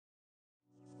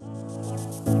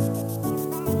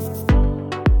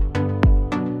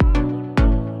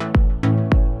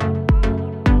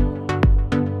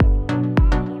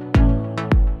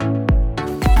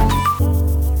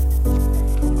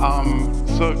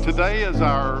Today is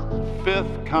our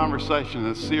fifth conversation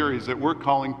in a series that we're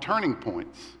calling Turning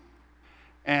Points.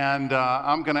 And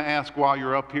I'm going to ask, while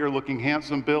you're up here looking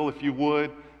handsome, Bill, if you would,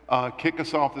 kick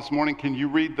us off this morning. Can you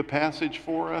read the passage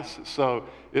for us? So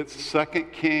it's 2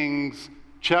 Kings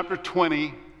chapter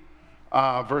 20,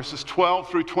 verses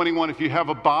 12 through 21. If you have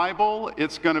a Bible,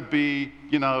 it's going to be,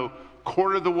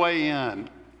 quarter of the way in.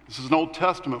 This is an Old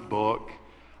Testament book.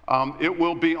 It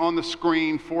will be on the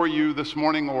screen for you this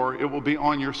morning, or it will be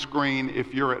on your screen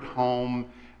if you're at home.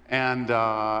 And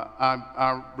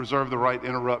I reserve the right to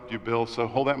interrupt you, Bill, so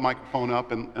hold that microphone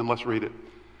up and let's read it.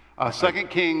 2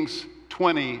 Kings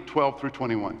 20, 12 through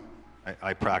 21.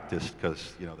 I practiced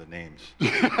because, the names.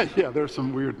 Yeah, there's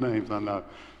some weird names, I know.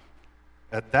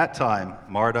 At that time,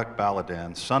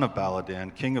 Marduk-Baladan, son of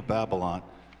Baladan, king of Babylon,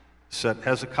 sent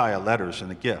Hezekiah letters and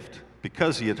a gift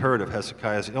because he had heard of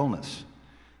Hezekiah's illness.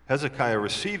 Hezekiah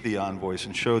received the envoys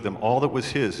and showed them all that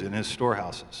was his in his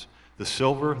storehouses, the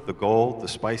silver, the gold, the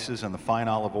spices, and the fine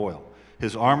olive oil,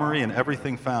 his armory and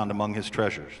everything found among his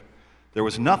treasures. There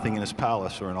was nothing in his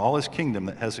palace or in all his kingdom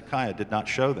that Hezekiah did not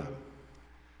show them.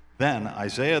 Then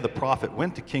Isaiah the prophet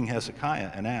went to King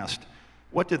Hezekiah and asked,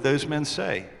 "What did those men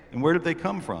say, and where did they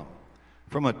come from?"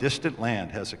 "From a distant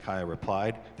land," Hezekiah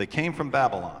replied. "They came from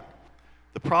Babylon."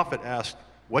 The prophet asked,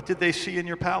 "What did they see in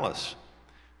your palace?"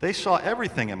 "They saw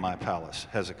everything in my palace,"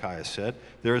 Hezekiah said.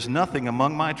 "There is nothing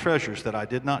among my treasures that I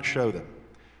did not show them."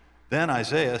 Then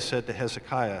Isaiah said to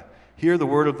Hezekiah, "Hear the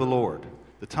word of the Lord.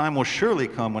 The time will surely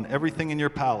come when everything in your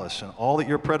palace and all that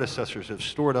your predecessors have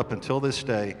stored up until this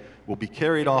day will be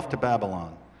carried off to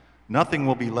Babylon. Nothing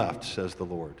will be left, says the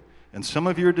Lord. And some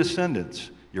of your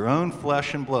descendants, your own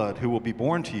flesh and blood, who will be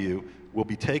born to you, will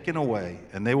be taken away,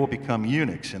 and they will become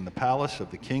eunuchs in the palace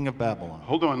of the king of Babylon."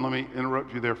 Hold on, let me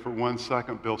interrupt you there for 1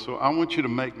 second, Bill. So I want you to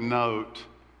make note,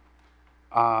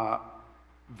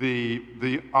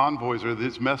 the envoys or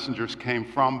these messengers came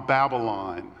from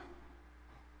Babylon.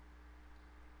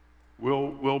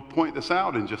 We'll point this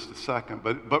out in just a second,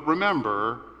 but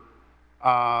remember,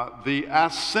 the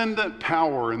ascendant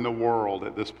power in the world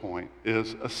at this point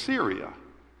is Assyria.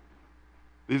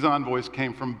 These envoys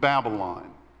came from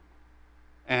Babylon.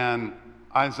 And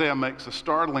Isaiah makes a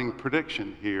startling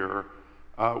prediction here,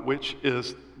 which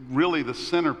is really the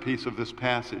centerpiece of this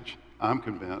passage, I'm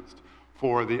convinced,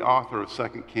 for the author of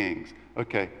 2 Kings.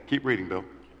 Okay, keep reading, Bill.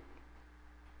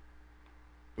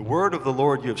 "The word of the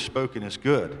Lord you have spoken is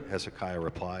good," Hezekiah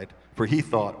replied, for he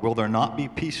thought, "Will there not be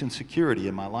peace and security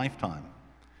in my lifetime?"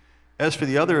 As for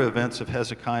the other events of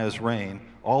Hezekiah's reign,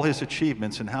 all his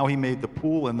achievements and how he made the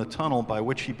pool and the tunnel by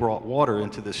which he brought water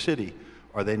into the city,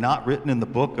 are they not written in the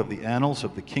book of the annals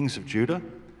of the kings of Judah?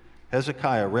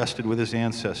 Hezekiah rested with his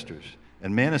ancestors,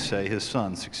 and Manasseh his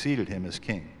son succeeded him as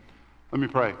king. Let me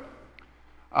pray.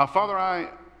 Father, I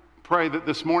pray that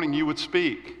this morning you would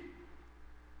speak.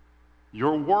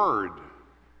 Your word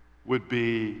would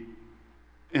be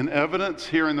in evidence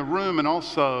here in the room and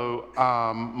also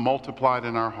multiplied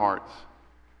in our hearts.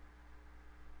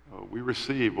 We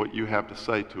receive what you have to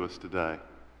say to us today.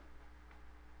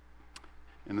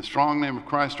 In the strong name of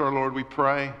Christ our Lord we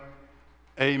pray,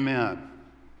 amen.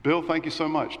 Bill, thank you so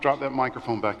much. Drop that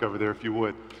microphone back over there if you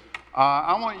would.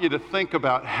 I want you to think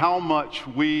about how much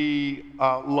we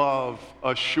love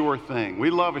a sure thing. We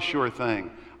love a sure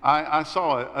thing. I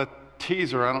saw a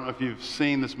teaser. I don't know if you've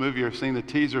seen this movie or seen the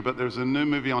teaser, but there's a new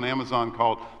movie on Amazon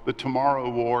called The Tomorrow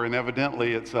War, and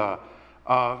evidently it's a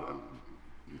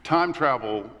time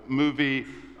travel movie.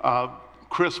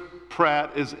 Chris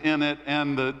Pratt is in it,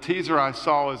 and the teaser I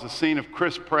saw is a scene of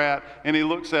Chris Pratt, and he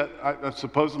looks at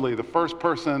supposedly the first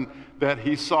person that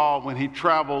he saw when he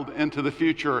traveled into the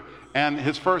future, and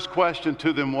his first question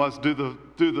to them was, do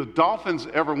the Dolphins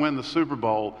ever win the Super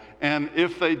Bowl? And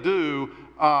if they do,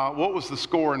 what was the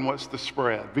score and what's the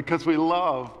spread? Because we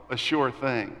love a sure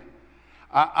thing.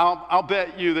 I'll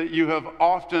bet you that you have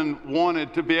often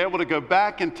wanted to be able to go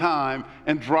back in time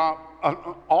and drop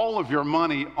all of your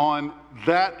money on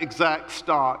that exact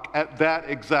stock at that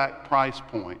exact price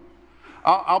point.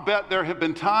 I'll bet there have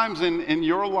been times in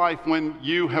your life when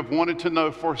you have wanted to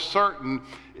know for certain,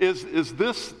 is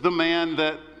this the man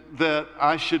that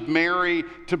I should marry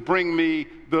to bring me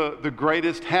the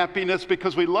greatest happiness?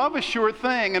 Because we love a sure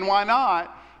thing, and why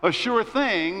not? A sure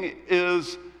thing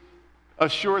is a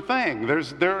sure thing.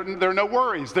 There are no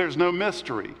worries. There's no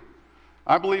mystery.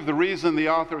 I believe the reason the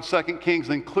author of 2 Kings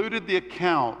included the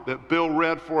account that Bill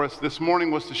read for us this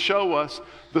morning was to show us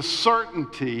the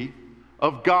certainty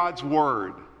of God's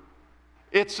word.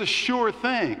 It's a sure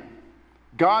thing.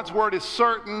 God's word is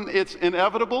certain, it's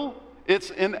inevitable,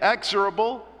 it's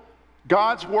inexorable,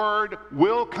 God's word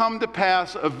will come to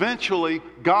pass eventually.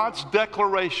 God's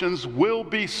declarations will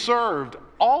be served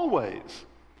always.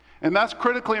 And that's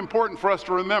critically important for us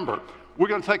to remember. We're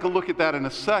going to take a look at that in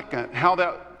a second, how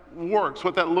that works,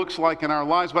 what that looks like in our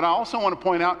lives. But I also want to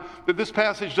point out that this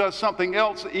passage does something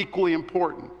else equally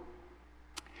important.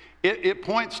 It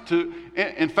points to,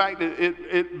 in fact,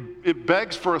 it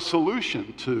begs for a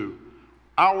solution to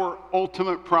our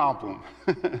ultimate problem.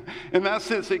 In that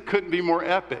sense, it couldn't be more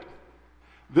epic.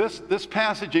 This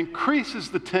passage increases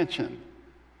the tension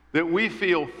that we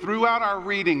feel throughout our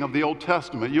reading of the Old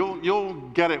Testament. You'll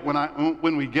get it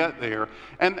when we get there.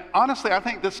 And honestly, I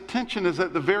think this tension is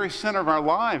at the very center of our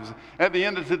lives. At the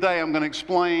end of today, I'm going to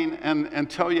explain and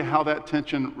tell you how that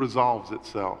tension resolves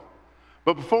itself.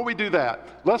 But before we do that,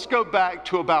 let's go back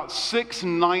to about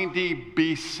 690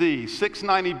 BC.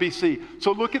 690 BC.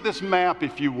 So look at this map,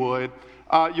 if you would.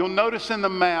 You'll notice in the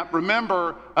map,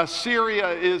 remember,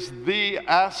 Assyria is the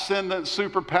ascendant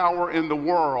superpower in the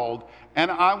world.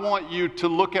 And I want you to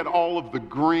look at all of the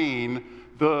green,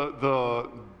 the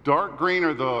dark green,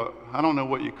 or I don't know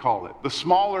what you call it. The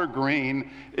smaller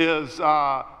green is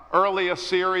early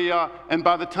Assyria, and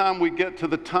by the time we get to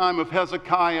the time of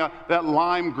Hezekiah, that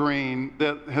lime green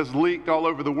that has leaked all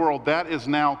over the world, that is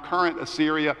now current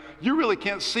Assyria. You really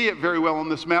can't see it very well on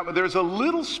this map, but there's a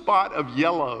little spot of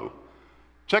yellow.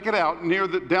 Check it out,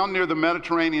 down near the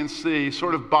Mediterranean Sea,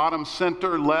 sort of bottom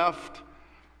center left,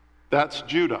 that's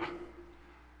Judah.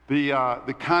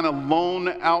 The kind of lone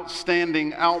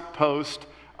outstanding outpost.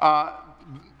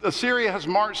 Assyria has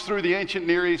marched through the ancient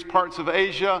Near East, parts of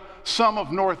Asia, some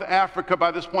of North Africa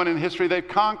by this point in history. They've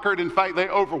conquered, in fact, they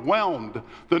overwhelmed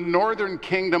the northern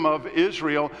kingdom of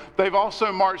Israel. They've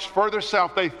also marched further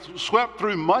south. They swept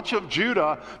through much of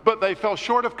Judah, but they fell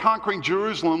short of conquering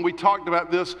Jerusalem. We talked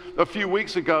about this a few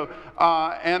weeks ago.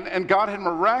 And God had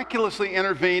miraculously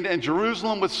intervened, and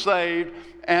Jerusalem was saved,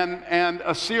 and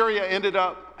Assyria ended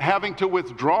up having to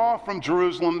withdraw from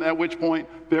Jerusalem, at which point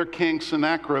their king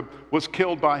Sennacherib was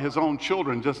killed by his own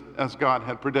children, just as God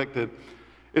had predicted.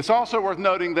 It's also worth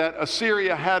noting that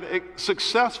Assyria had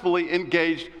successfully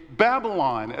engaged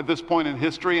Babylon at this point in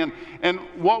history, and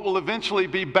what will eventually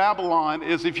be Babylon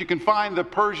is, if you can find the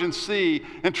Persian Sea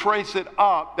and trace it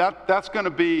up, that's going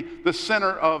to be the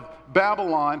center of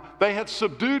Babylon. They had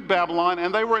subdued Babylon,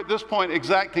 and they were at this point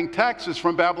exacting taxes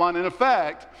from Babylon. In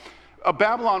effect,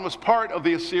 Babylon was part of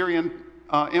the Assyrian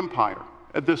Empire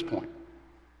at this point.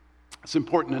 It's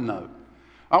important to note.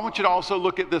 I want you to also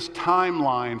look at this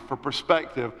timeline for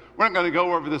perspective. We're not going to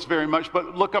go over this very much,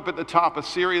 but look up at the top,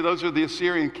 Assyria. Those are the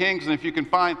Assyrian kings, and if you can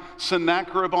find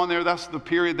Sennacherib on there, that's the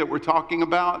period that we're talking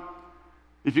about.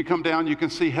 If you come down, you can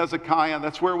see Hezekiah.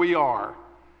 That's where we are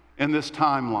in this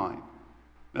timeline.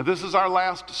 Now, this is our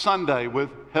last Sunday with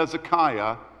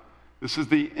Hezekiah. This is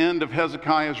the end of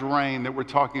Hezekiah's reign that we're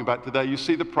talking about today. You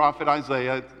see the prophet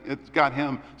Isaiah. It's got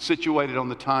him situated on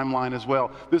the timeline as well.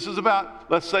 This is about,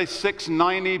 let's say,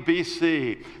 690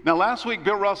 BC. Now, last week,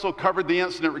 Bill Russell covered the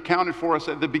incident recounted for us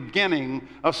at the beginning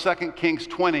of 2 Kings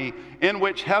 20, in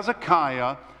which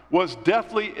Hezekiah was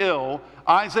deathly ill.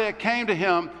 Isaiah came to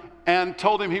him and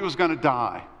told him he was going to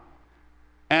die.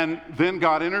 And then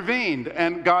God intervened,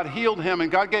 and God healed him,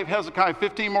 and God gave Hezekiah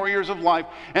 15 more years of life.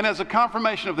 And as a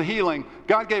confirmation of the healing,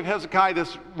 God gave Hezekiah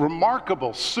this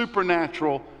remarkable,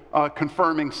 supernatural,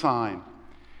 confirming sign.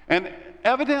 And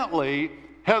evidently,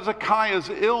 Hezekiah's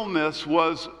illness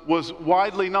was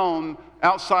widely known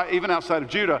even outside of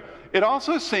Judah. It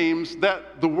also seems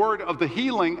that the word of the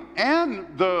healing and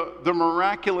the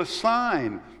miraculous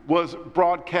sign was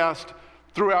broadcast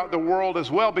throughout the world as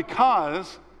well,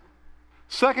 because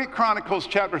 2 Chronicles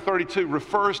chapter 32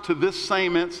 refers to this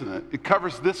same incident. It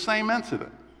covers this same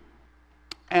incident.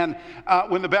 And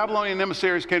when the Babylonian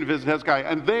emissaries came to visit Hezekiah,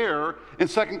 and there in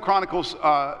 2 Chronicles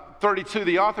 32,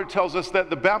 the author tells us that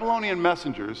the Babylonian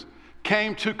messengers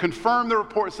came to confirm the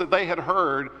reports that they had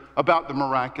heard about the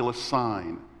miraculous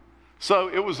sign. So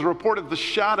it was the report of the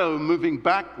shadow moving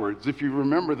backwards, if you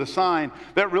remember the sign,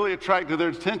 that really attracted their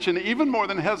attention even more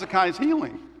than Hezekiah's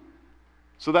healing.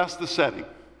 So that's the setting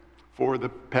for the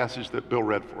passage that Bill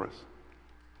read for us.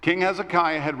 King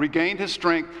Hezekiah had regained his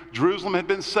strength. Jerusalem had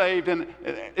been saved, and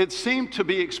it seemed to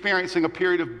be experiencing a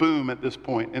period of boom at this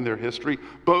point in their history,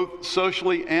 both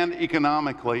socially and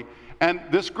economically. And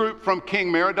this group from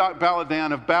King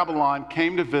Merodach-Baladan of Babylon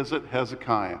came to visit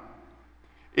Hezekiah.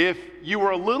 If you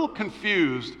were a little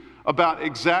confused about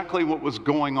exactly what was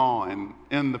going on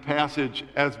in the passage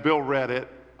as Bill read it,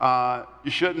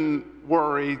 you shouldn't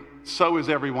worry. So is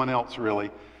everyone else,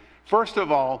 really. First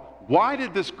of all, why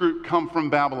did this group come from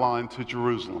Babylon to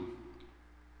Jerusalem?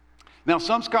 Now,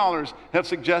 some scholars have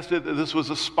suggested that this was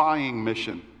a spying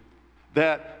mission,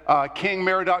 that King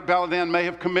Merodach-Baladan may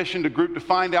have commissioned a group to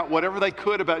find out whatever they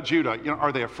could about Judah.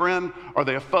 Are they a friend? Are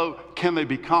they a foe? Can they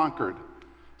be conquered?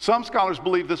 Some scholars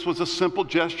believe this was a simple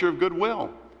gesture of goodwill,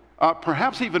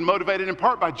 perhaps even motivated in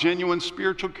part by genuine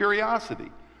spiritual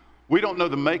curiosity. We don't know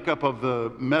the makeup of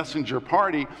the messenger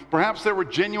party. Perhaps there were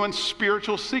genuine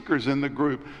spiritual seekers in the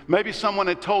group. Maybe someone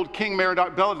had told King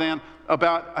Merodach-Baladan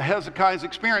about Hezekiah's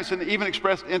experience and even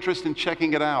expressed interest in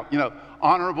checking it out.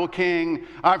 Honorable king,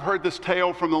 I've heard this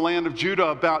tale from the land of Judah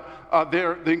about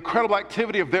the incredible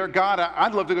activity of their God.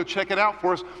 I'd love to go check it out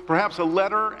for us. Perhaps a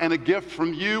letter and a gift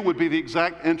from you would be the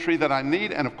exact entry that I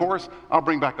need. And of course, I'll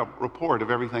bring back a report of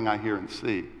everything I hear and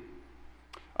see.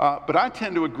 But I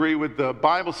tend to agree with the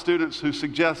Bible students who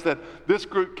suggest that this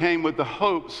group came with the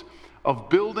hopes of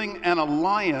building an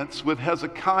alliance with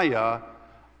Hezekiah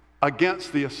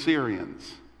against the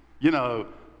Assyrians.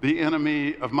 The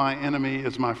enemy of my enemy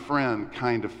is my friend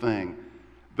kind of thing.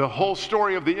 The whole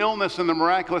story of the illness and the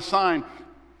miraculous sign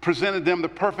presented them the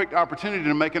perfect opportunity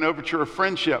to make an overture of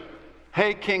friendship.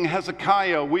 Hey, King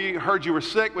Hezekiah, we heard you were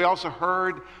sick. We also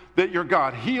heard that your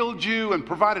God healed you and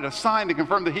provided a sign to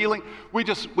confirm the healing. We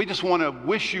just want to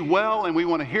wish you well, and we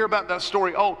want to hear about that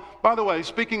story. Oh, by the way,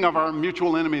 speaking of our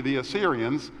mutual enemy, the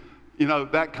Assyrians,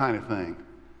 that kind of thing.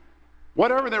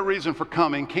 Whatever their reason for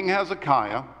coming, King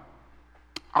Hezekiah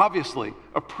obviously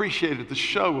appreciated the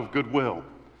show of goodwill.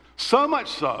 So much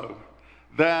so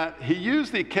that he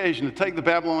used the occasion to take the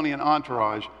Babylonian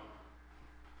entourage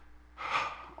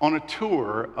on a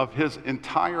tour of his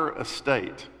entire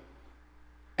estate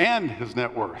and his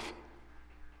net worth.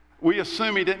 We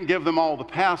assume he didn't give them all the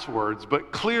passwords,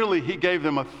 but clearly he gave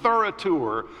them a thorough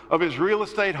tour of his real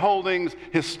estate holdings,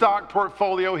 his stock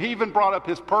portfolio. He even brought up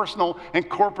his personal and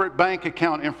corporate bank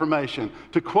account information.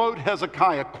 To quote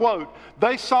Hezekiah, quote,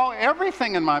 "They saw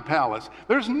everything in my palace.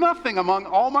 There's nothing among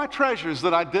all my treasures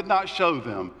that I did not show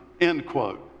them," end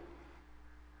quote.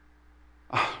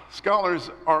 Scholars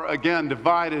are again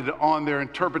divided on their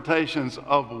interpretations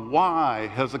of why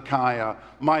Hezekiah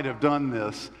might have done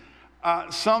this.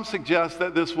 Some suggest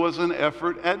that this was an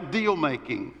effort at deal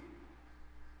making.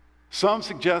 Some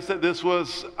suggest that this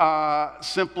was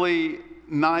simply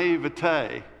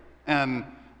naivete, and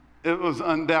it was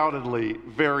undoubtedly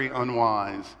very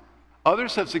unwise.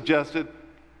 Others have suggested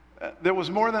there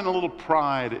was more than a little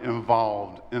pride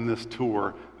involved in this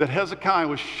tour, that Hezekiah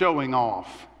was showing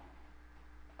off.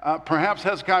 Perhaps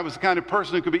Hezekiah was the kind of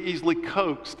person who could be easily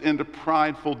coaxed into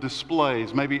prideful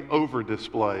displays, maybe over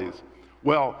displays.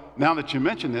 Well, now that you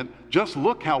mention it, just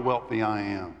look how wealthy I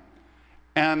am.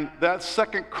 And that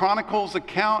 2 Chronicles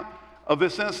account of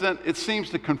this incident, it seems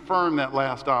to confirm that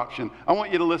last option. I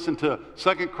want you to listen to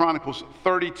 2 Chronicles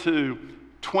 32,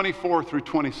 24 through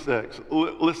 26.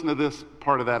 Listen to this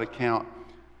part of that account.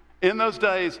 In those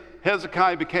days,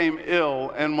 Hezekiah became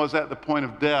ill and was at the point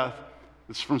of death.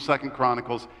 This is from 2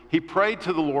 Chronicles. He prayed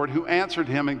to the Lord, who answered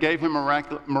him and gave him a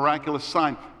miraculous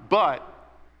sign. But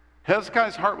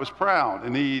Hezekiah's heart was proud,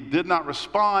 and he did not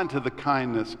respond to the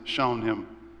kindness shown him.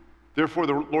 Therefore,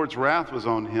 the Lord's wrath was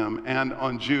on him and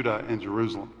on Judah and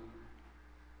Jerusalem.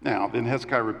 Now, then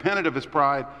Hezekiah repented of his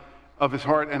pride of his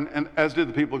heart, and as did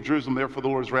the people of Jerusalem. Therefore, the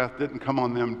Lord's wrath didn't come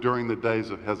on them during the days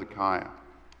of Hezekiah.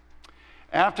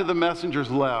 After the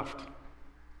messengers left,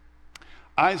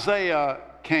 Isaiah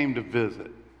came to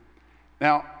visit.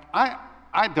 Now,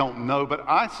 I don't know, but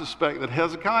I suspect that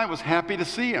Hezekiah was happy to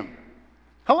see him.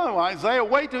 Hello, Isaiah.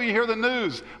 Wait till you hear the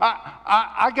news.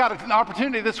 I got an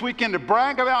opportunity this weekend to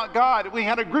brag about God. We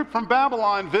had a group from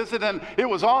Babylon visit, and it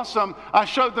was awesome. I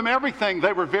showed them everything.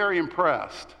 They were very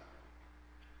impressed.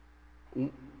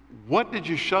 What did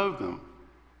you show them?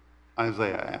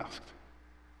 Isaiah asked.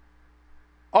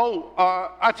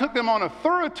 I took them on a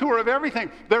thorough tour of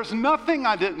everything. There's nothing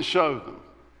I didn't show them.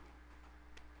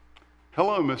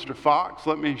 Hello, Mr. Fox.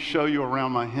 Let me show you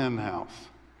around my hen house.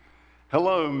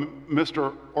 Hello,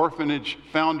 Mr. Orphanage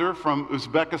founder from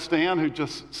Uzbekistan who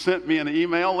just sent me an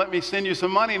email. Let me send you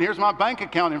some money, and here's my bank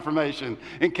account information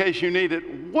in case you need it.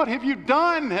 What have you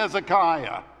done,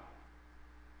 Hezekiah?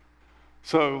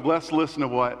 So let's listen to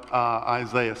what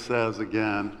Isaiah says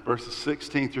again, verses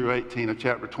 16 through 18 of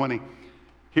chapter 20.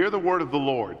 Hear the word of the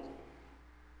Lord.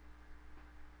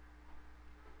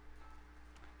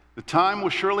 The time will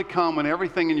surely come when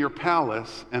everything in your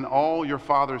palace and all your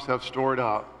fathers have stored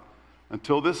up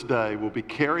until this day will be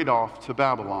carried off to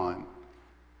Babylon.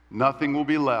 Nothing will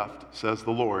be left, says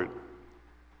the Lord.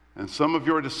 And some of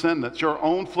your descendants, your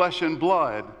own flesh and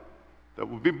blood, that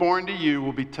will be born to you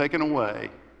will be taken away,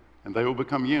 and they will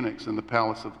become eunuchs in the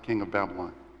palace of the king of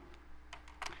Babylon.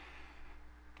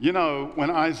 You know,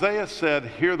 when Isaiah said,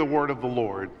 "Hear the word of the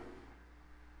Lord,"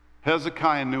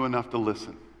 Hezekiah knew enough to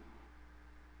listen.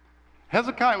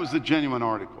 Hezekiah was a genuine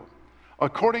article.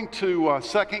 According to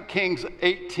 2 Kings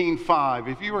 18:5,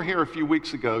 if you were here a few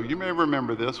weeks ago, you may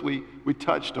remember this. We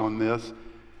touched on this.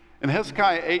 In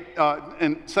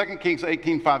in 2 Kings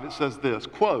 18:5, it says this,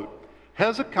 quote,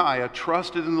 "Hezekiah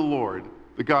trusted in the Lord,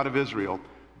 the God of Israel.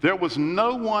 There was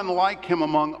no one like him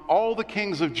among all the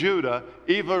kings of Judah,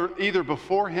 either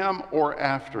before him or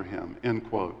after him," end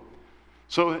quote.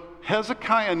 So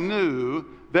Hezekiah knew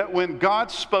that when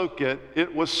God spoke it,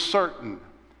 it was certain.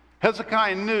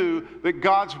 Hezekiah knew that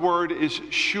God's word is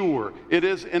sure. It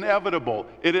is inevitable.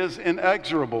 It is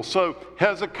inexorable. So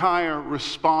Hezekiah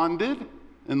responded,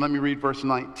 and let me read verse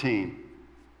 19.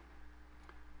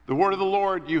 "The word of the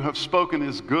Lord you have spoken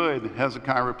is good,"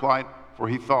 Hezekiah replied, for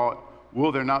he thought,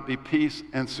 "Will there not be peace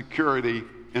and security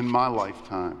in my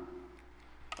lifetime?"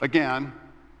 Again,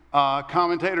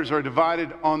 commentators are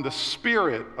divided on the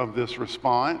spirit of this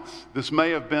response. This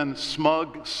may have been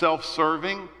smug,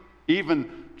 self-serving,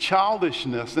 even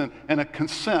childishness, and a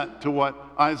consent to what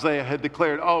Isaiah had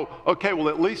declared. Oh, okay, well,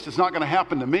 at least it's not going to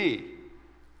happen to me.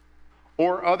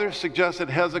 Or others suggest that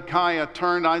Hezekiah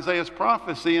turned Isaiah's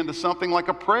prophecy into something like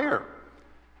a prayer.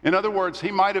 In other words,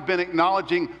 he might have been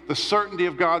acknowledging the certainty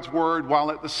of God's word while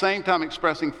at the same time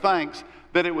expressing thanks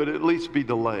that it would at least be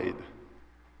delayed.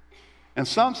 And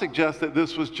some suggest that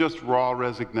this was just raw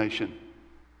resignation.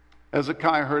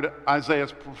 Hezekiah heard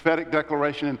Isaiah's prophetic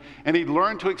declaration, and he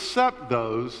learned to accept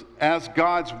those as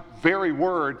God's very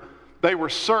word. They were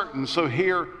certain, so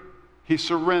here he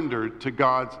surrendered to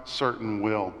God's certain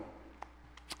will.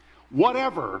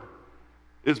 Whatever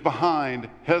is behind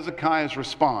Hezekiah's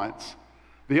response,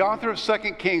 the author of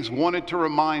 2 Kings wanted to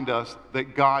remind us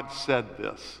that God said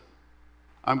this.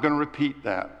 I'm going to repeat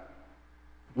that.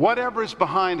 Whatever is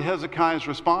behind Hezekiah's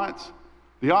response,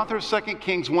 the author of 2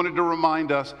 Kings wanted to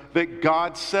remind us that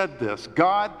God said this.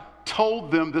 God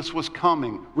told them this was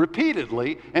coming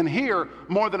repeatedly, and here,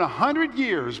 more than 100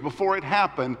 years before it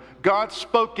happened, God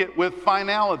spoke it with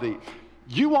finality.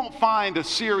 You won't find a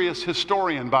serious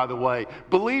historian, by the way,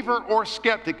 believer or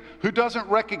skeptic, who doesn't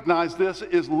recognize this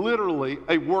is literally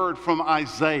a word from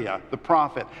Isaiah, the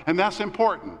prophet, and that's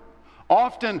important.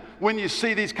 Often when you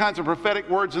see these kinds of prophetic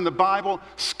words in the Bible,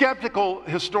 skeptical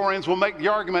historians will make the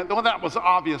argument, well, that was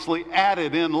obviously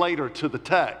added in later to the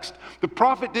text. The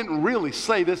prophet didn't really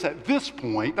say this at this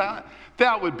point.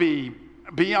 That would be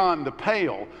beyond the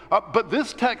pale. But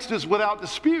this text is without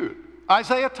dispute.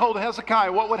 Isaiah told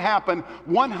Hezekiah what would happen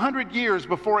 100 years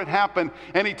before it happened,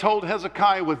 and he told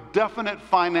Hezekiah with definite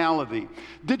finality.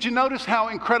 Did you notice how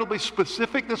incredibly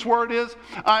specific this word is?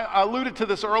 I alluded to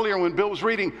this earlier when Bill was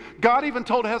reading. God even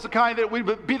told Hezekiah that it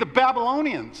would be the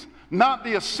Babylonians, not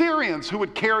the Assyrians, who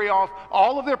would carry off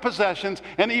all of their possessions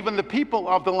and even the people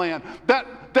of the land.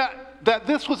 That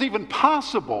this was even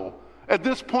possible at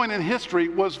this point in history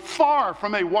was far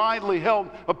from a widely held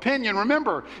opinion.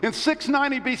 Remember, in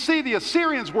 690 BC, the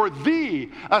Assyrians were the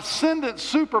ascendant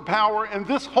superpower in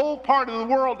this whole part of the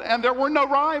world, and there were no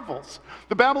rivals.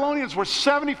 The Babylonians were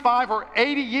 75 or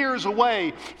 80 years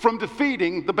away from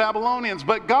defeating the Babylonians,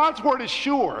 but God's word is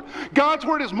sure. God's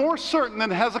word is more certain than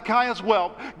Hezekiah's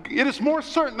wealth. It is more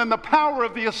certain than the power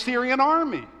of the Assyrian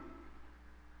army.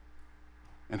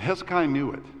 And Hezekiah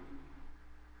knew it.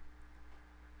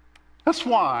 That's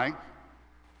why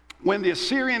when the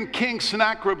Assyrian king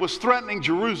Sennacherib was threatening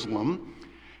Jerusalem,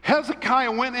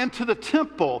 Hezekiah went into the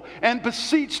temple and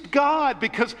beseeched God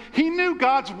because he knew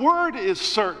God's word is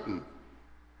certain.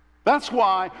 That's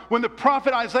why when the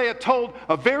prophet Isaiah told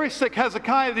a very sick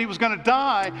Hezekiah that he was going to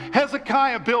die,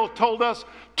 Hezekiah, Bill told us,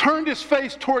 turned his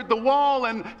face toward the wall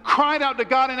and cried out to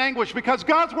God in anguish because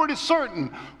God's word is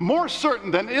certain, more certain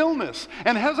than illness.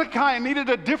 And Hezekiah needed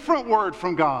a different word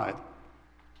from God.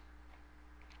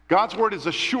 God's word is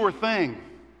a sure thing.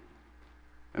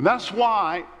 And that's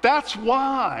why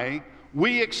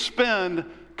we expend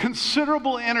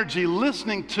considerable energy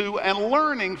listening to and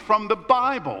learning from the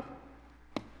Bible.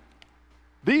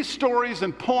 These stories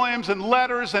and poems and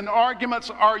letters and arguments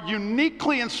are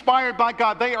uniquely inspired by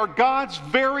God. They are God's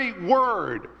very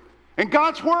word. And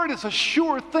God's word is a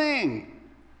sure thing.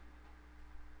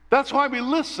 That's why we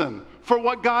listen for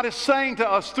what God is saying to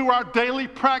us through our daily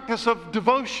practice of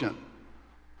devotion.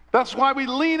 That's why we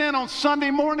lean in on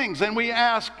Sunday mornings and we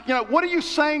ask, what are you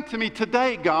saying to me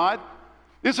today, God?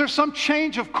 Is there some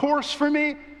change of course for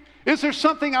me? Is there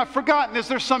something I've forgotten? Is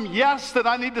there some yes that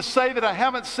I need to say that I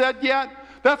haven't said yet?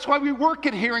 That's why we work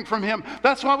at hearing from him.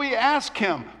 That's why we ask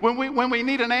him when we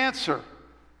need an answer.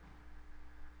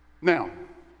 Now,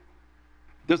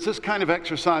 Does this kind of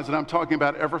exercise that I'm talking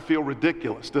about ever feel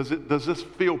ridiculous? Does this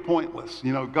feel pointless?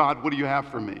 You know, God, what do you have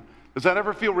for me? Does that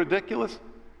ever feel ridiculous?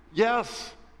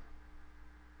 Yes.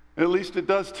 At least it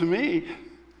does to me.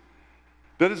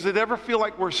 Does it ever feel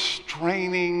like we're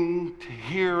straining to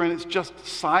hear and it's just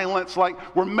silence,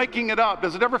 like we're making it up?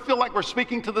 Does it ever feel like we're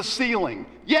speaking to the ceiling?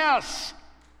 Yes.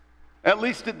 At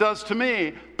least it does to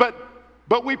me. But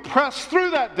we press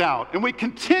through that doubt and we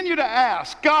continue to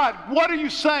ask, God, what are you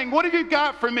saying? What have you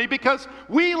got for me? Because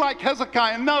we, like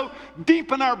Hezekiah, know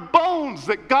deep in our bones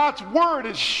that God's word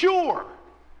is sure.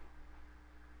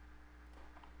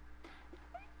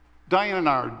 Diane and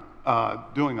I are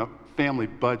doing a family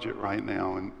budget right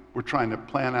now, and we're trying to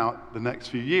plan out the next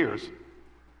few years.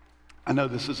 I know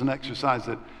this is an exercise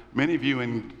that many of you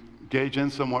engage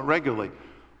in somewhat regularly.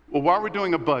 Well, while we're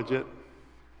doing a budget,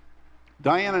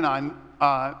 Diane and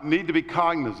I need to be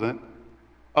cognizant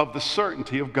of the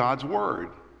certainty of God's word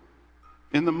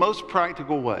in the most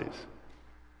practical ways.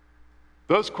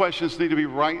 Those questions need to be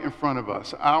right in front of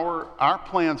us. Our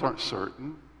plans aren't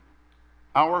certain.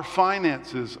 Our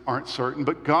finances aren't certain,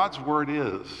 but God's word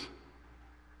is.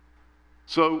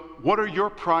 So what are your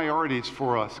priorities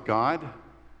for us, God?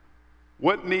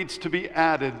 What needs to be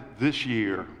added this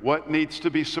year? What needs to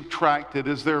be subtracted?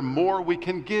 Is there more we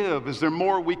can give? Is there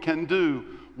more we can do?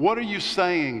 What are you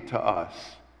saying to us?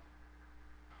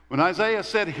 When Isaiah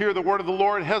said, "Hear the word of the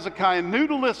Lord," Hezekiah knew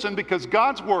to listen because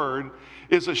God's word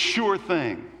is a sure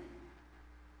thing.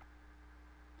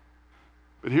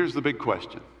 But here's the big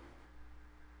question.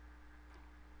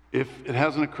 If it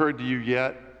hasn't occurred to you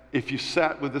yet, if you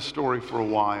sat with this story for a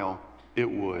while, it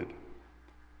would.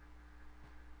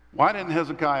 Why didn't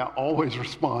Hezekiah always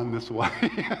respond this way?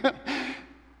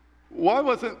 Why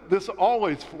wasn't this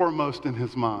always foremost in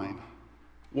his mind?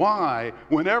 Why,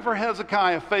 whenever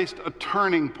Hezekiah faced a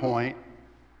turning point,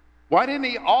 why didn't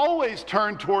he always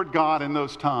turn toward God in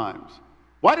those times?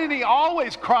 Why didn't he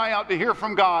always cry out to hear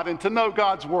from God and to know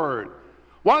God's word?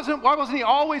 Why wasn't he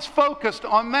always focused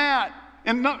on that,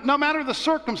 and no matter the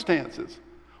circumstances?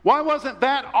 Why wasn't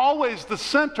that always the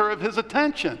center of his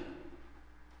attention?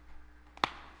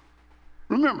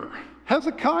 Remember,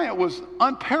 Hezekiah was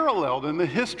unparalleled in the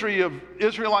history of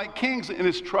Israelite kings in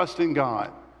his trust in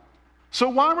God. So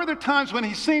why were there times when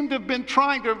he seemed to have been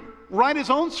trying to write his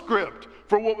own script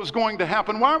for what was going to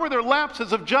happen? Why were there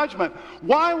lapses of judgment?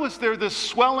 Why was there this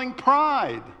swelling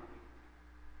pride?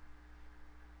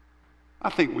 I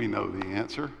think we know the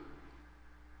answer.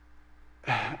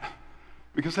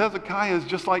 Because Hezekiah is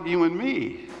just like you and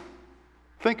me.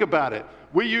 Think about it.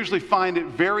 We usually find it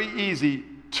very easy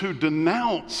to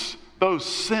denounce those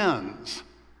sins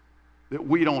that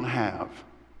we don't have.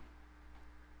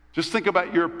 Just think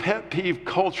about your pet peeve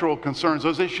cultural concerns,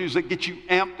 those issues that get you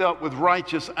amped up with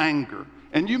righteous anger.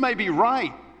 And you may be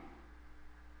right.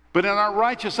 But in our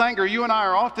righteous anger, you and I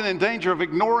are often in danger of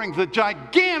ignoring the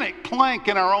gigantic plank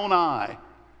in our own eye.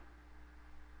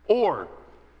 Or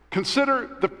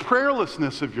consider the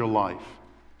prayerlessness of your life.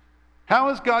 How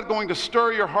is God going to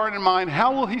stir your heart and mind?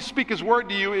 How will he speak his word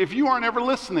to you if you aren't ever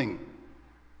listening?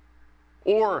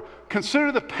 Or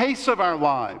consider the pace of our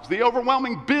lives, the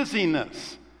overwhelming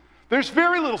busyness. There's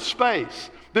very little space.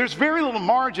 There's very little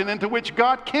margin into which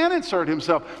God can insert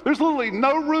himself. There's literally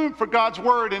no room for God's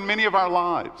word in many of our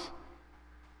lives.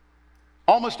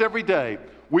 Almost every day,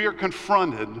 we are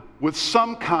confronted with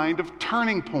some kind of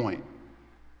turning point,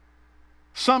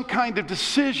 some kind of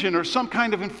decision or some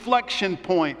kind of inflection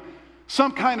point,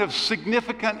 some kind of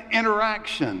significant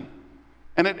interaction.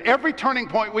 And at every turning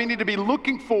point, we need to be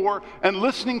looking for and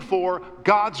listening for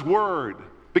God's word,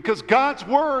 because God's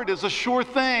word is a sure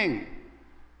thing.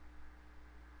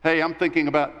 Hey, I'm thinking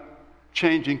about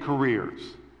changing careers.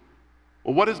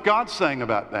 Well, what is God saying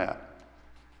about that?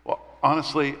 Well,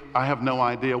 honestly, I have no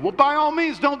idea. Well, by all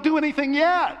means, don't do anything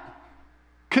yet.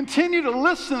 Continue to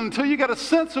listen until you get a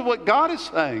sense of what God is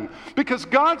saying, because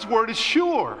God's word is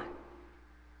sure.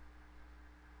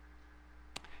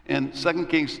 In 2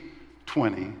 Kings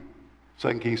 20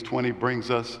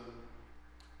 brings us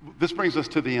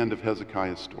to the end of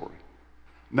Hezekiah's story.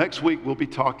 Next week, we'll be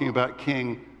talking about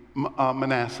King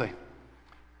Manasseh.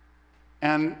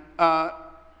 And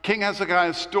King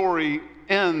Hezekiah's story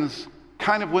ends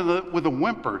kind of with a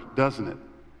whimper, doesn't it?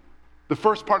 The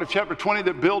first part of chapter 20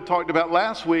 that Bill talked about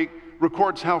last week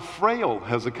records how frail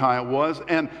Hezekiah was,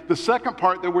 and the second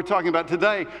part that we're talking about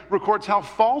today records how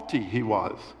faulty he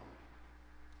was.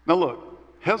 Now look,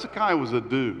 Hezekiah was a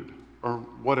dude, or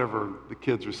whatever the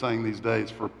kids are saying these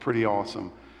days for pretty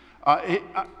awesome.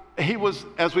 He was,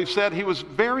 as we've said, he was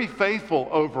very faithful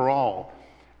overall.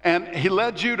 And he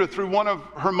led Judah through one of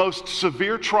her most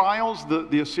severe trials,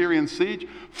 the Assyrian siege.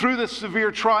 Through this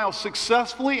severe trial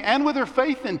successfully and with her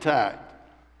faith intact,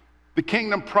 the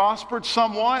kingdom prospered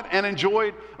somewhat and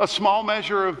enjoyed a small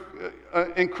measure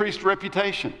of increased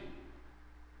reputation.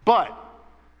 But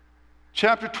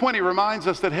chapter 20 reminds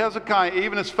us that Hezekiah,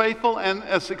 even as faithful and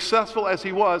as successful as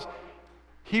he was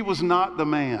not the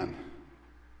man.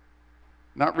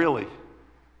 Not really.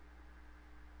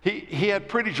 He had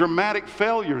pretty dramatic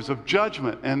failures of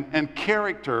judgment and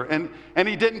character, and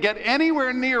he didn't get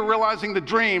anywhere near realizing the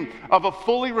dream of a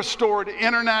fully restored,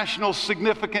 international,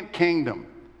 significant kingdom.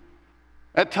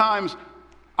 At times,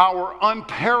 our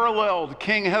unparalleled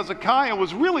King Hezekiah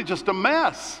was really just a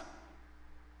mess.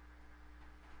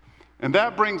 And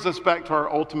that brings us back to our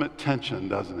ultimate tension,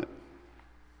 doesn't it?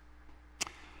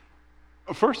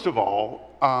 First of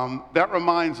all, that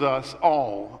reminds us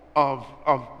all of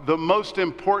the most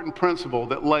important principle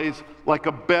that lays like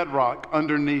a bedrock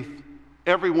underneath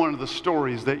every one of the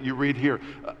stories that you read here.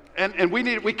 And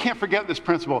we can't forget this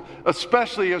principle,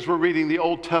 especially as we're reading the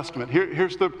Old Testament.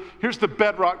 Here's the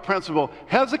bedrock principle.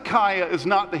 Hezekiah is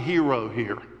not the hero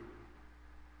here.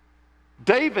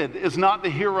 David is not the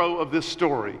hero of this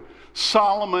story.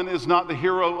 Solomon is not the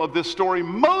hero of this story.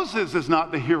 Moses is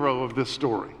not the hero of this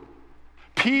story.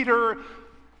 Peter,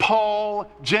 Paul,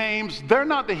 James, they're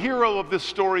not the hero of this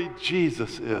story.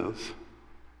 Jesus is.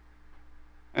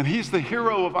 And he's the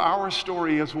hero of our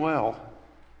story as well.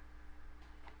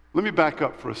 Let me back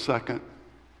up for a second.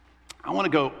 I want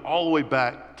to go all the way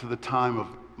back to the time of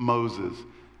Moses.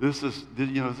 This is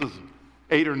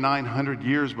 800 or 900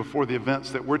 years before the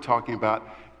events that we're talking about.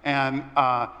 And,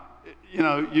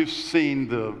 you've seen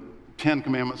the Ten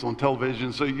Commandments on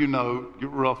television, so you know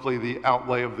roughly the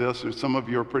outlay of this. Or some of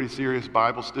you are pretty serious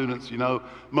Bible students. You know,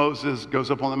 Moses goes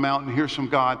up on the mountain, hears from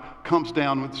God, comes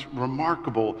down with this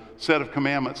remarkable set of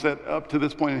commandments that up to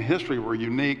this point in history were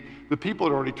unique. The people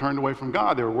had already turned away from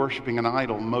God. They were worshiping an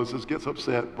idol. Moses gets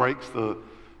upset, breaks the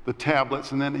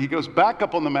tablets, and then he goes back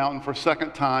up on the mountain for a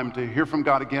second time to hear from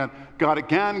God again. God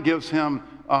again gives him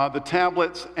the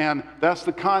tablets, and that's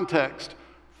the context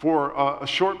for a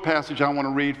short passage I want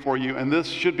to read for you, and this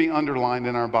should be underlined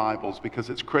in our Bibles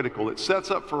because it's critical. It sets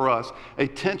up for us a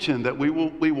tension that we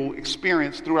will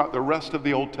experience throughout the rest of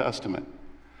the Old Testament.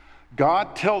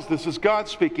 This is God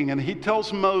speaking, and he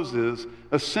tells Moses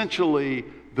essentially,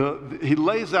 he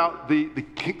lays out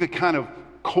the kind of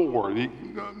core. He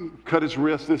cut his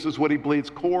wrist, this is what he bleeds,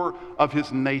 core of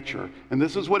his nature. And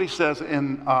this is what he says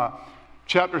in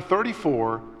chapter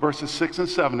 34, verses 6 and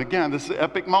 7. Again, this is an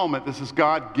epic moment. This is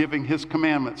God giving his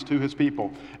commandments to his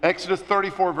people. Exodus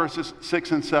 34, verses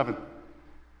 6 and 7.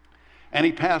 And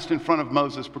he passed in front of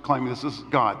Moses proclaiming, this is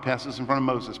God, passes in front of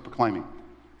Moses proclaiming,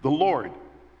 the Lord,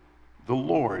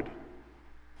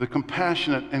 the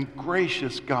compassionate and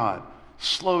gracious God,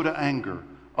 slow to anger,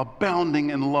 abounding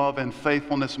in love and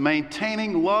faithfulness,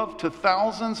 maintaining love to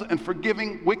thousands and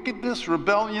forgiving wickedness,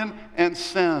 rebellion, and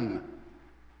sin.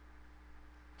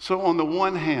 So on the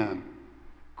one hand,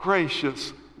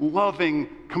 gracious, loving,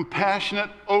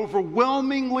 compassionate,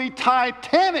 overwhelmingly,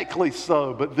 titanically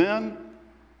so. But then,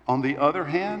 on the other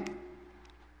hand,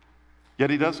 yet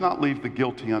he does not leave the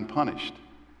guilty unpunished.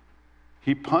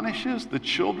 He punishes the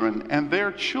children and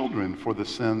their children for the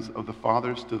sins of the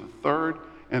fathers to the third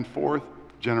and fourth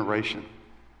generation.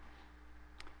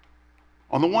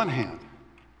 On the one hand,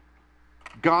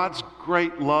 God's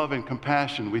great love and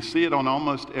compassion, we see it on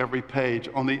almost every page.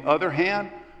 On the other hand,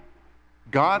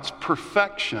 God's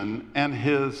perfection and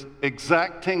his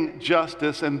exacting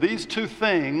justice, and these two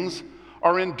things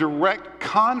are in direct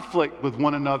conflict with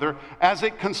one another as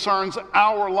it concerns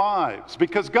our lives.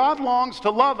 Because God longs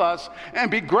to love us and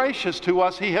be gracious to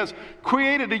us. He has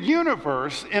created a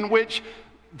universe in which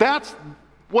that's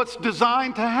what's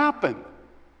designed to happen.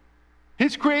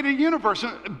 He's created a universe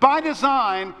by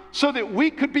design so that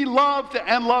we could be loved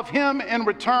and love him in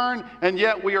return, and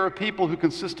yet we are a people who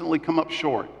consistently come up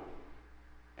short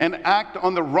and act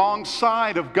on the wrong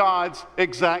side of God's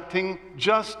exacting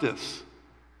justice.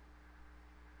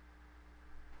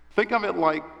 Think of it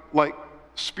like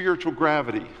spiritual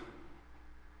gravity.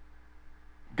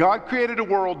 God created a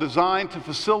world designed to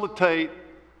facilitate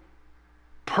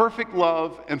perfect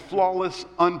love and flawless,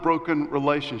 unbroken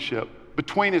relationship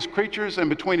between his creatures and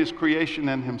between his creation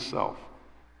and himself.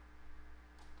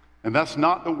 And that's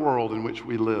not the world in which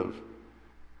we live.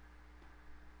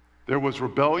 There was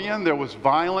rebellion, there was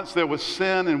violence, there was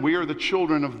sin, and we are the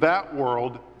children of that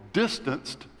world,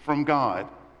 distanced from God,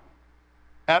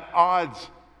 at odds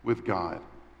with God,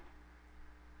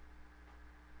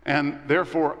 and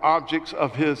therefore objects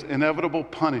of his inevitable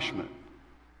punishment,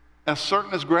 as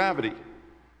certain as gravity.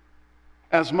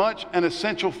 as much an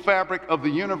essential fabric of the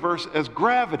universe as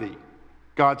gravity,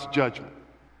 God's judgment.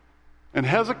 And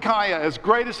Hezekiah, as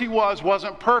great as he was,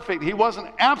 wasn't perfect. He wasn't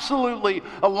absolutely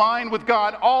aligned with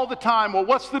God all the time. Well,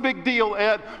 what's the big deal,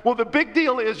 Ed? Well, the big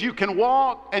deal is you can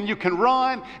walk and you can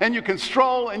run and you can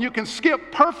stroll and you can skip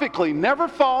perfectly, never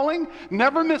falling,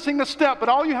 never missing a step. But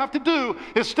all you have to do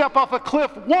is step off a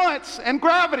cliff once and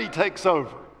gravity takes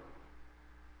over.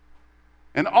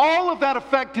 And all of that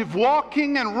effective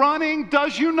walking and running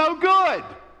does you no good.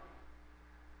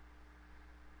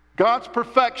 God's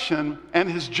perfection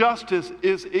and his justice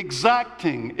is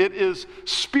exacting. It is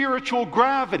spiritual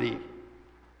gravity.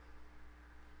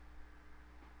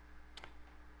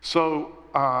 So,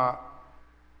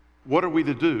 what are we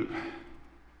to do?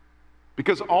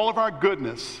 Because all of our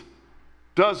goodness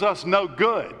does us no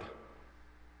good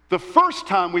the first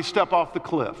time we step off the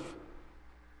cliff.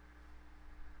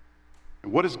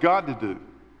 And what is God to do?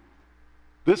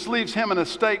 This leaves him in a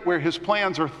state where his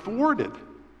plans are thwarted.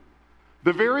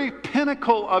 The very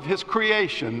pinnacle of his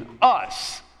creation,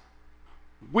 us,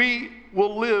 we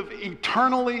will live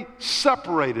eternally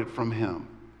separated from him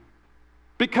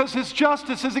because his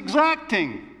justice is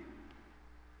exacting.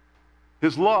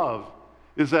 His love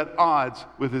is at odds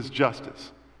with his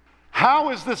justice.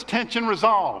 How is this tension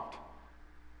resolved?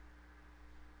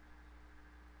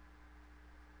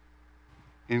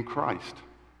 In Christ.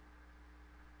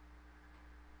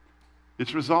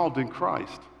 It's resolved in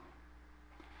Christ.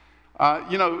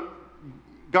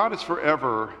 God is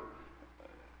forever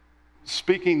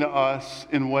speaking to us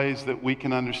in ways that we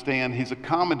can understand. He's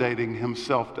accommodating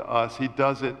himself to us. He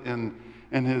does it in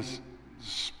his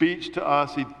speech to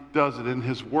us. He does it in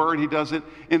his word. He does it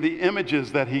in the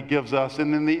images that he gives us.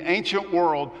 And in the ancient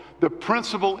world, the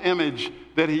principal image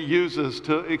that he uses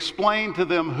to explain to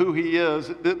them who he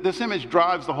is, this image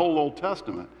drives the whole Old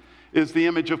Testament, is the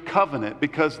image of covenant,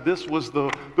 because this was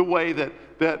the way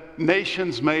that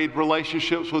nations made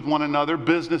relationships with one another,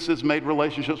 businesses made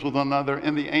relationships with one another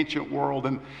in the ancient world.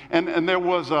 And there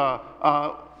was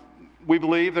we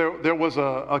believe there was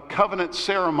a covenant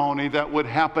ceremony that would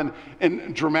happen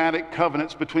in dramatic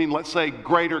covenants between, let's say,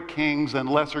 greater kings and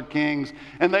lesser kings.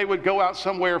 And they would go out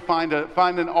somewhere, find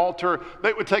an altar.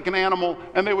 They would take an animal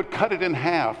and they would cut it in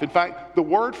half. In fact, the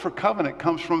word for covenant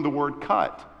comes from the word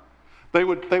cut. They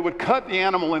would cut the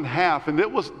animal in half, and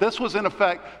this was in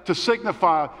effect to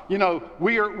signify,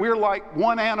 we're like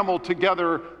one animal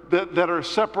together that are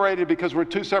separated because we're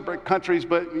two separate countries,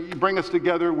 but you bring us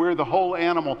together, we're the whole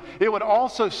animal. It would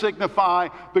also signify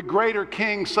the greater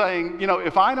king saying,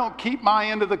 if I don't keep my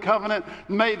end of the covenant,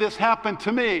 may this happen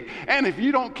to me. And if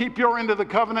you don't keep your end of the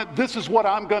covenant, this is what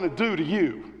I'm going to do to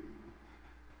you.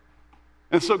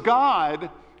 And so God,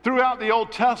 throughout the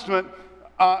Old Testament,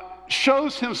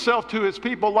 shows himself to his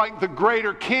people like the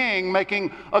greater king making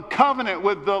a covenant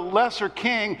with the lesser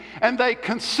king, and they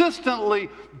consistently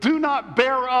do not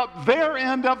bear up their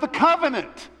end of the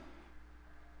covenant.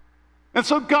 And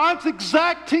so God's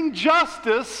exacting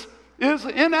justice is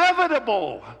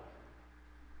inevitable,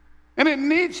 and it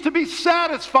needs to be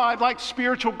satisfied like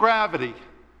spiritual gravity.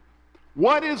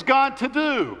 What is God to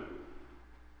do?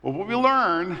 Well, what we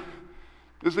learn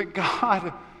is that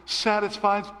God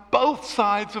satisfies both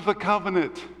sides of the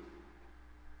covenant,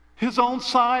 his own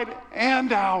side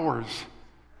and ours.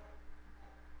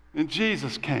 And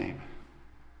Jesus came.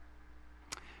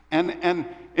 And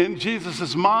in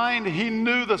Jesus' mind, he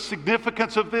knew the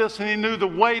significance of this, and he knew the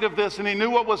weight of this, and he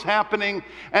knew what was happening.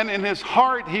 And in his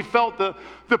heart, he felt the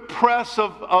press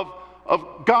of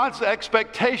God's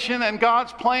expectation and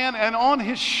God's plan. And on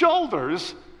his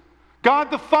shoulders,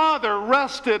 God the Father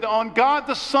rested on God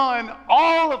the Son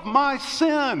all of my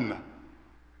sin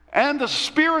and the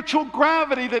spiritual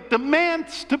gravity that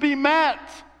demands to be met.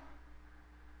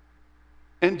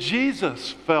 And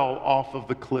Jesus fell off of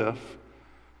the cliff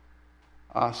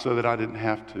so that I didn't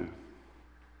have to.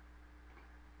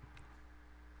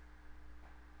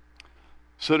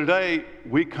 So today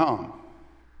we come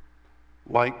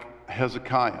like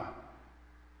Hezekiah.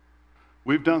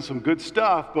 We've done some good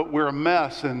stuff, but we're a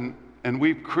mess, and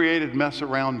we've created mess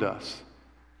around us.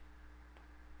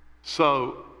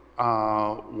 So,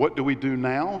 what do we do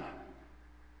now?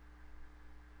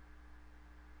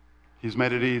 He's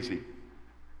made it easy.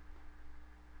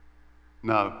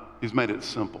 No, he's made it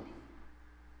simple.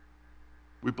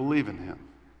 We believe in him.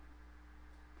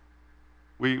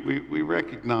 We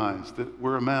recognize that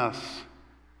we're a mess,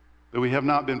 that we have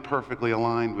not been perfectly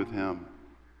aligned with him,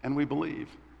 and we believe.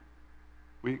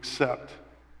 We accept.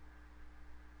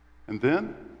 And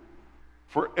then,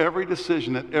 for every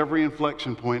decision, at every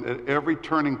inflection point, at every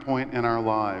turning point in our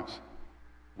lives,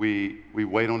 we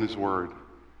wait on his word.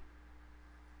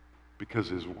 because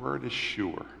his word is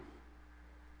sure.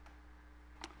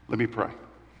 Let me pray.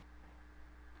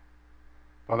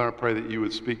 Father, I pray that you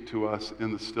would speak to us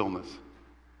in the stillness.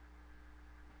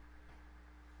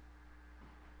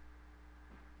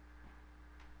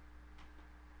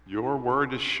 Your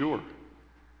word is sure.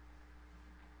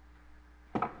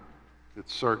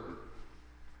 It's certain.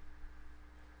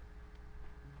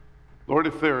 Lord,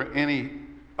 if there are any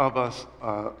of us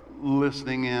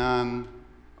listening in,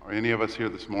 or any of us here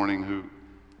this morning who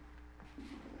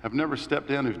have never stepped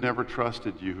in, who've never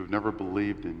trusted you, who've never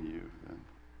believed in you, then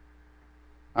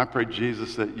I pray,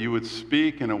 Jesus, that you would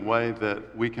speak in a way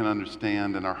that we can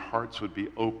understand and our hearts would be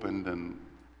opened and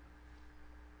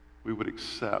we would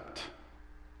accept,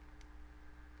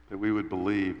 that we would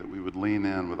believe, that we would lean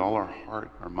in with all our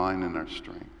heart, our mind, and our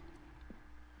strength.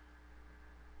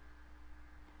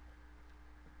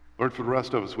 Lord, for the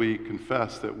rest of us, we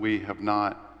confess that we have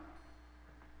not.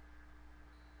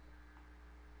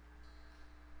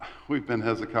 We've been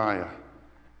Hezekiah.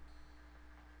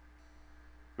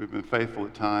 We've been faithful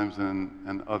at times,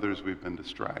 and others we've been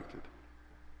distracted.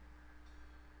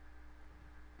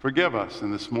 Forgive us,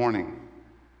 and this morning,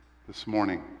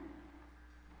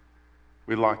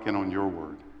 we lock in on your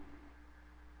word.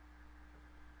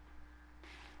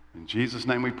 In Jesus'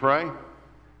 name we pray,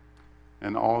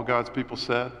 and all God's people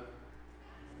said,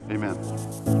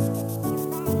 amen.